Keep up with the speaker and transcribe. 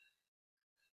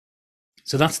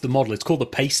So that's the model. It's called the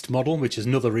paced model, which is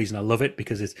another reason I love it,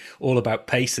 because it's all about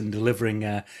pace and delivering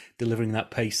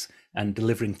that pace and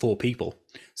delivering for people.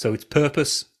 So it's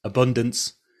purpose,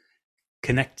 abundance,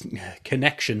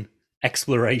 connection,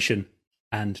 exploration,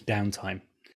 and downtime.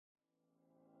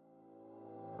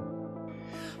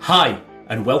 Hi,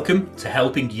 and welcome to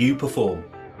Helping You Perform.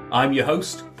 I'm your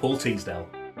host, Paul Teasdale.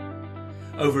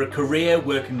 Over a career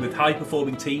working with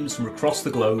high-performing teams from across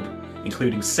the globe,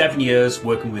 including 7 years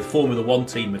working with Formula One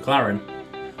team McLaren,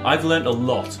 I've learned a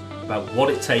lot about what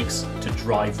it takes to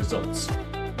drive results.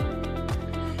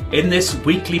 In this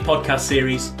weekly podcast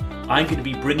series, I'm going to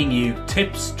be bringing you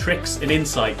tips, tricks and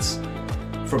insights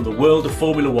from the world of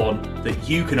Formula One that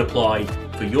you can apply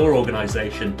for your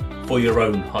organisation for your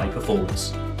own high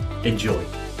performance. Enjoy.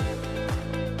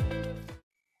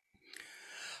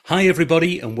 Hi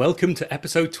everybody, and welcome to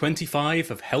episode 25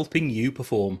 of Helping You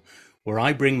Perform, where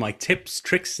I bring my tips,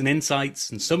 tricks and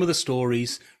insights and some of the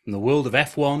stories from the world of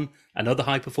F1 and other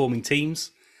high performing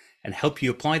teams and help you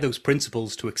apply those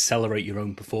principles to accelerate your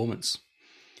own performance.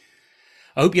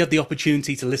 I hope you had the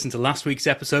opportunity to listen to last week's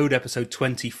episode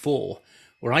 24,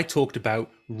 where I talked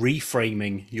about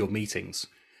reframing your meetings.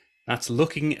 That's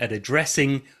looking at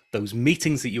addressing those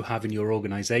meetings that you have in your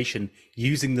organization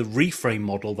using the reframe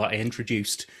model that I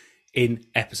introduced in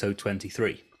episode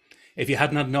 23. If you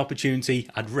hadn't had an opportunity,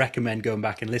 I'd recommend going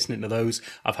back and listening to those.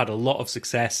 I've had a lot of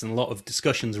success and a lot of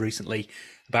discussions recently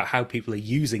about how people are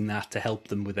using that to help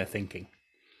them with their thinking.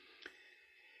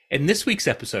 In this week's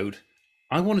episode,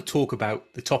 I want to talk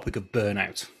about the topic of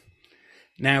burnout.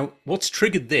 Now, what's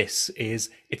triggered this is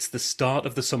it's the start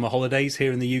of the summer holidays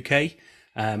here in the UK.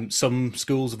 Some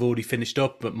schools have already finished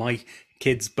up, but my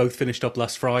kids both finished up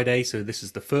last Friday, so this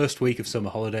is the first week of summer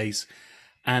holidays.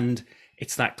 And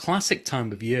it's that classic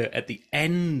time of year at the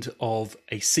end of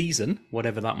a season,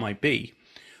 whatever that might be,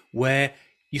 where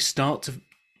you start to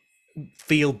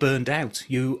feel burned out.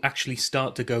 You actually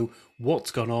start to go,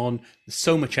 what's gone on? There's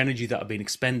so much energy that I've been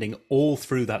expending all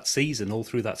through that season, all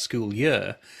through that school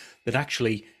year, that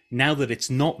actually, now that it's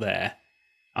not there,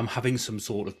 I'm having some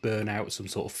sort of burnout, some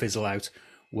sort of fizzle out,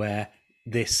 where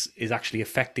this is actually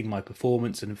affecting my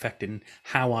performance and affecting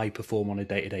how I perform on a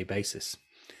day-to-day basis.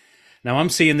 Now, I'm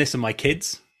seeing this in my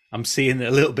kids. I'm seeing it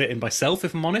a little bit in myself,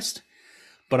 if I'm honest.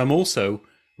 But I'm also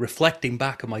reflecting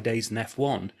back on my days in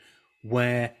F1,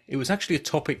 where it was actually a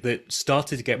topic that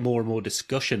started to get more and more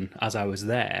discussion as I was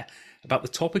there about the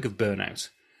topic of burnout,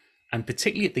 and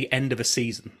particularly at the end of a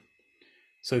season.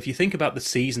 So if you think about the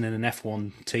season in an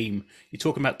F1 team, you're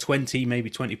talking about 20, maybe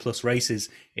 20 plus races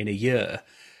in a year,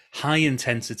 high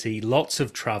intensity, lots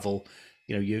of travel.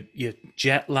 You know, you're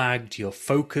jet lagged, you're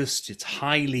focused, it's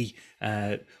highly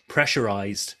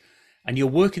pressurized, and you're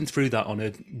working through that on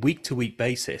a week to week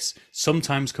basis,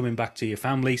 sometimes coming back to your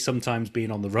family, sometimes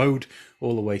being on the road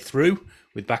all the way through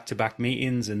with back-to-back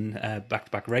meetings and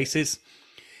back-to-back races.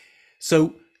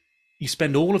 So you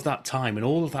spend all of that time and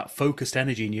all of that focused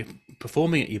energy and you're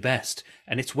performing at your best.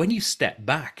 And it's when you step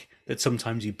back that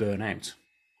sometimes you burn out.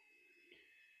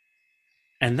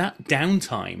 And that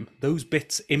downtime, those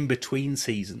bits in between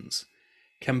seasons,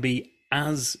 can be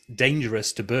as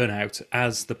dangerous to burnout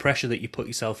as the pressure that you put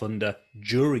yourself under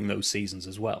during those seasons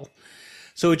as well.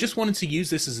 So I just wanted to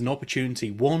use this as an opportunity,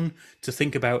 one, to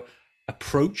think about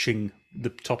approaching the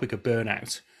topic of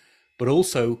burnout, but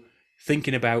also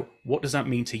thinking about what does that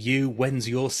mean to you, when's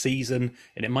your season,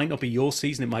 and it might not be your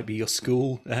season, it might be your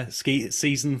school ski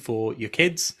season for your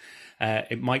kids,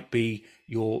 it might be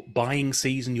your buying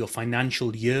season, your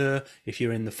financial year, if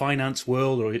you're in the finance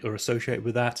world or associated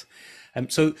with that.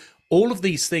 So all of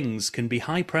these things can be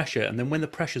high pressure, and then when the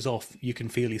pressure's off, you can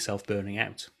feel yourself burning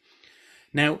out.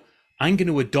 Now, I'm going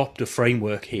to adopt a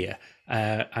framework here,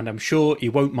 and I'm sure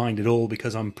you won't mind at all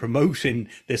because I'm promoting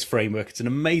this framework. It's an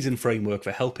amazing framework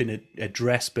for helping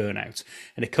address burnout,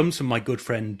 and it comes from my good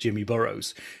friend Jimmy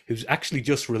Burrows, who's actually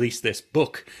just released this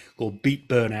book called Beat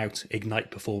Burnout,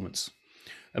 Ignite Performance.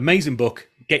 Amazing book.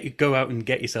 Go out and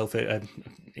get yourself a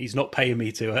he's not paying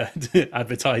me to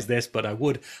advertise this, but I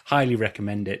would highly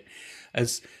recommend it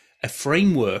as a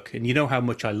framework. And you know how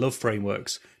much I love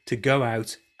frameworks, to go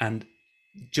out and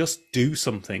just do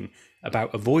something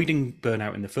about avoiding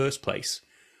burnout in the first place,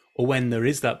 or when there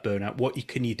is that burnout, what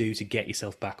can you do to get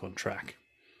yourself back on track?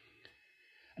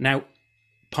 Now,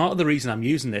 part of the reason I'm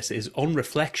using this is on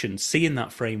reflection, seeing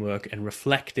that framework and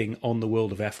reflecting on the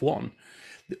world of F1,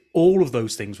 all of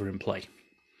those things were in play.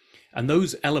 And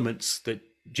those elements that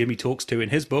Jimmy talks to in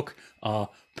his book are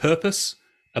purpose,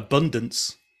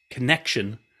 abundance,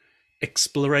 connection,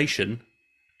 exploration,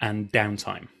 and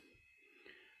downtime.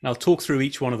 And I'll talk through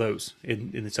each one of those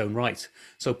in its own right.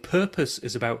 So purpose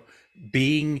is about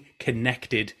being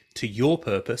connected to your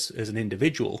purpose as an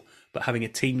individual, but having a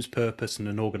team's purpose and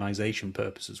an organization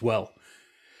purpose as well.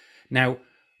 Now,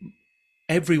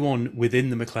 everyone within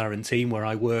the McLaren team where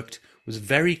I worked was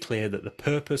very clear that the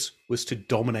purpose was to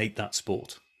dominate that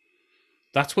sport.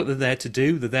 That's what they're there to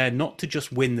do. They're there not to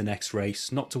just win the next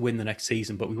race, not to win the next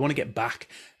season, but we want to get back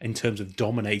in terms of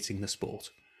dominating the sport.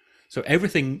 So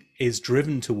everything is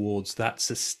driven towards that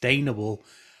sustainable,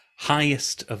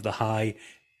 highest of the high,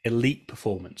 elite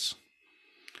performance.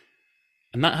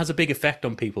 And that has a big effect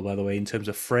on people, by the way, in terms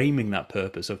of framing that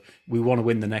purpose of we want to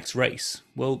win the next race.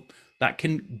 Well, that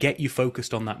can get you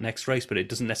focused on that next race, but it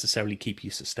doesn't necessarily keep you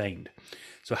sustained.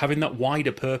 So having that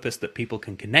wider purpose that people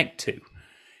can connect to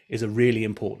is a really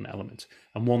important element,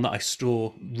 and one that I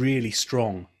saw really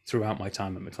strong throughout my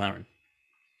time at McLaren.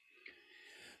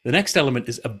 The next element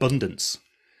is abundance.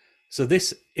 So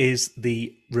this is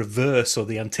the reverse or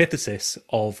the antithesis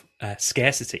of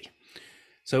scarcity.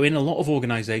 So in a lot of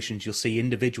organizations, you'll see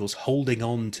individuals holding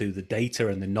on to the data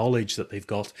and the knowledge that they've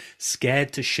got,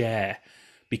 scared to share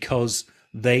because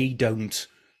they don't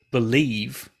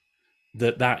believe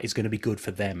that that is going to be good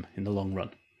for them in the long run.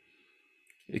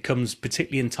 It comes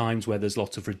particularly in times where there's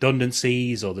lots of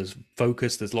redundancies or there's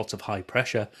focus, there's lots of high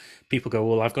pressure. People go,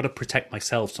 well, I've got to protect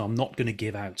myself, so I'm not going to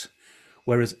give out.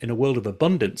 Whereas in a world of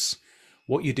abundance,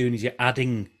 what you're doing is you're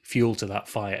adding fuel to that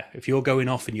fire. If you're going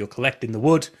off and you're collecting the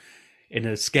wood, in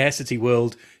a scarcity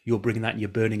world, you're bringing that and you're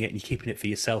burning it and you're keeping it for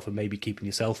yourself and maybe keeping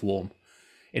yourself warm.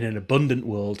 In an abundant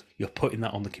world, you're putting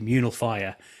that on the communal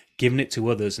fire, giving it to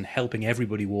others and helping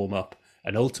everybody warm up.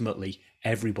 And ultimately,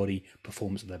 everybody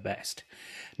performs at their best.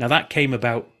 Now, that came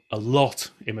about a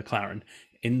lot in McLaren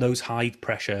in those high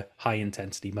pressure, high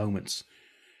intensity moments.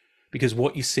 Because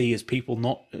what you see is people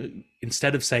not,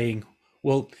 instead of saying,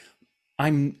 well,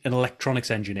 I'm an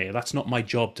electronics engineer, that's not my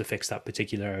job to fix that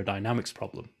particular aerodynamics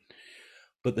problem.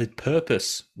 But the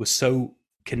purpose was so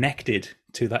connected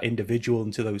to that individual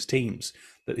and to those teams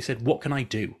that they said, what can I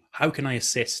do? How can I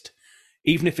assist?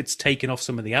 Even if it's taken off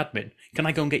some of the admin, can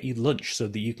I go and get you lunch so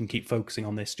that you can keep focusing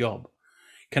on this job?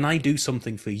 Can I do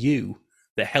something for you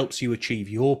that helps you achieve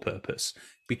your purpose?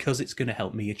 Because it's going to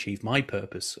help me achieve my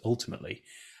purpose ultimately.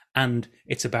 And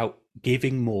it's about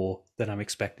giving more than I'm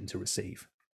expecting to receive.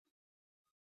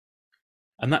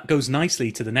 And that goes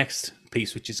nicely to the next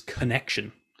piece, which is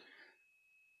connection.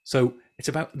 So it's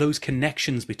about those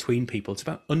connections between people. It's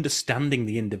about understanding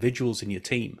the individuals in your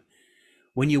team.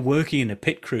 When you're working in a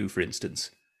pit crew, for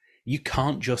instance, you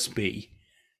can't just be,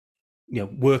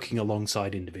 working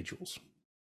alongside individuals.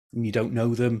 You don't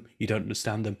know them, you don't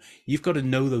understand them. You've got to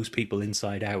know those people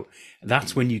inside out.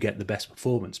 That's when you get the best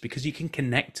performance, because you can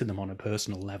connect to them on a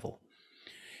personal level.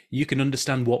 You can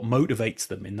understand what motivates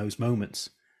them in those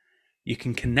moments. You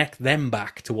can connect them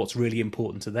back to what's really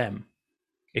important to them.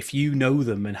 If you know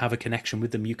them and have a connection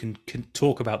with them, you can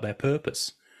talk about their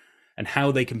purpose and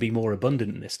how they can be more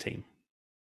abundant in this team.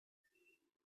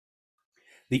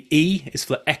 The E is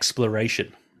for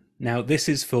exploration. Now, this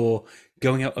is for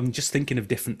going out and just thinking of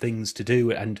different things to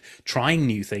do and trying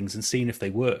new things and seeing if they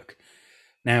work.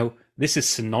 Now, this is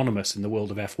synonymous in the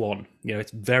world of F1.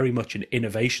 It's very much an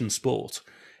innovation sport.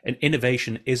 And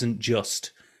innovation isn't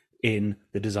just in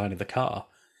the design of the car.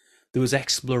 There was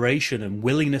exploration and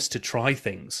willingness to try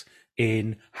things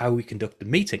in how we conduct the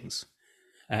meetings.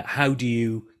 How do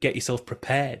you get yourself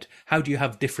prepared? How do you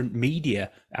have different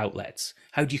media outlets?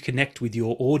 How do you connect with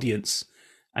your audience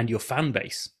and your fan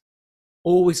base?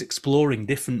 Always exploring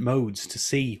different modes to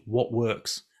see what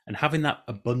works and having that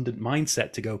abundant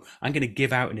mindset to go, I'm going to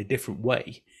give out in a different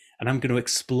way and I'm going to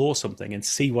explore something and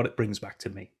see what it brings back to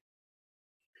me.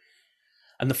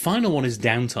 And the final one is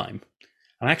downtime.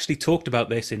 I actually talked about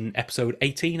this in episode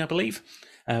 18, I believe,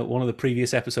 one of the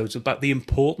previous episodes, about the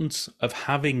importance of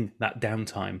having that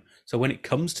downtime. So when it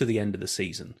comes to the end of the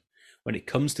season, when it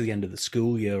comes to the end of the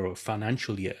school year or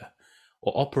financial year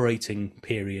or operating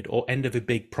period or end of a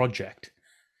big project,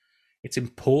 it's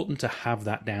important to have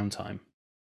that downtime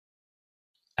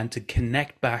and to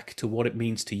connect back to what it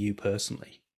means to you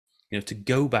personally. To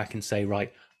go back and say,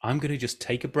 right, I'm going to just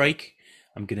take a break.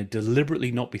 I'm going to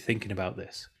deliberately not be thinking about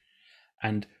this.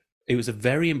 And it was a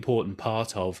very important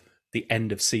part of the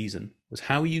end of season was,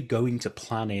 how are you going to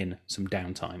plan in some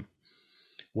downtime?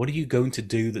 What are you going to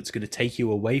do that's going to take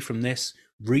you away from this,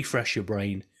 refresh your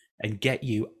brain, and get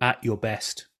you at your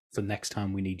best for next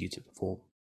time we need you to perform?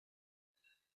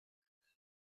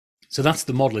 So that's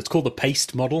the model. It's called the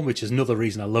paced model, which is another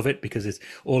reason I love it, because it's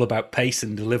all about pace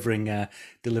and delivering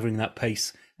that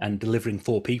pace and delivering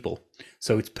for people.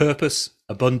 So it's purpose,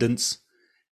 abundance,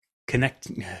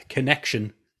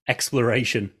 connection,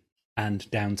 exploration, and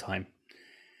downtime.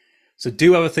 So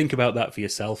do have a think about that for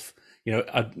yourself.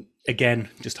 I'd, again,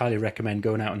 just highly recommend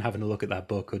going out and having a look at that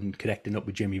book and connecting up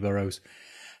with Jimmy Burrows.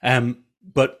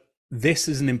 But this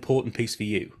is an important piece for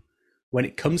you. When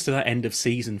it comes to that end of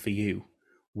season for you,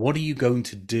 what are you going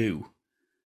to do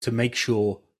to make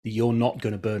sure that you're not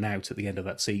going to burn out at the end of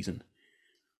that season?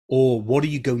 Or what are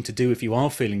you going to do if you are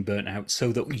feeling burnt out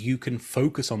so that you can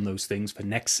focus on those things for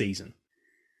next season?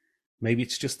 Maybe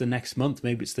it's just the next month,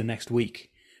 maybe it's the next week.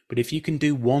 But if you can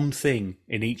do one thing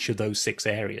in each of those 6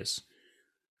 areas,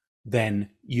 then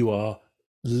you are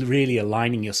really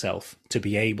aligning yourself to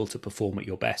be able to perform at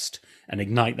your best and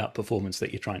ignite that performance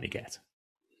that you're trying to get.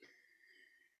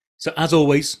 So as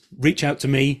always, reach out to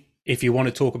me if you want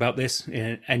to talk about this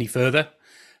any further.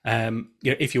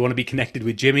 If you want to be connected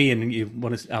with Jimmy and you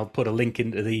want to, I'll put a link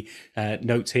into the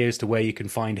notes here as to where you can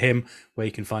find him, where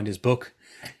you can find his book.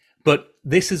 But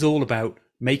this is all about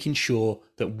making sure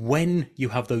that when you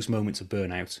have those moments of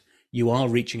burnout, you are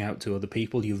reaching out to other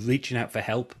people, you're reaching out for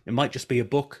help. It might just be a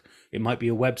book, it might be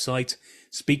a website.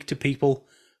 Speak to people,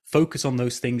 focus on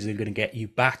those things that are going to get you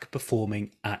back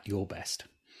performing at your best.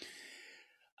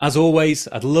 As always,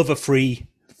 I'd love a free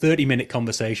 30-minute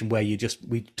conversation where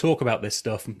we talk about this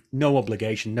stuff, no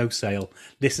obligation, no sale.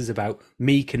 This is about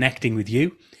me connecting with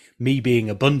you, me being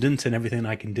abundant in everything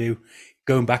I can do,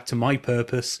 going back to my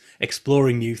purpose,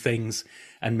 exploring new things,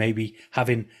 and maybe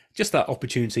having just that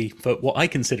opportunity for what I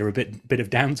consider a bit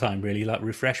of downtime, really, like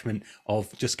refreshment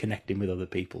of just connecting with other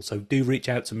people. So do reach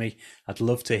out to me. I'd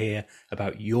love to hear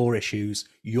about your issues,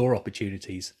 your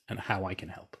opportunities, and how I can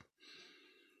help.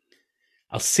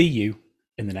 I'll see you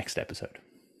in the next episode.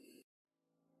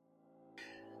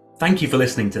 Thank you for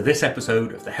listening to this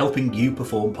episode of the Helping You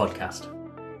Perform podcast.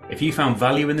 If you found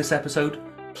value in this episode,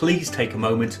 please take a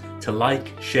moment to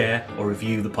like, share, or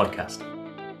review the podcast.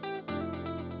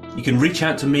 You can reach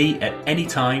out to me at any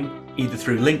time, either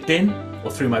through LinkedIn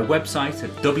or through my website at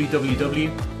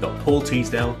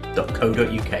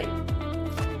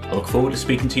www.paulteasdale.co.uk. I look forward to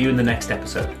speaking to you in the next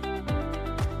episode.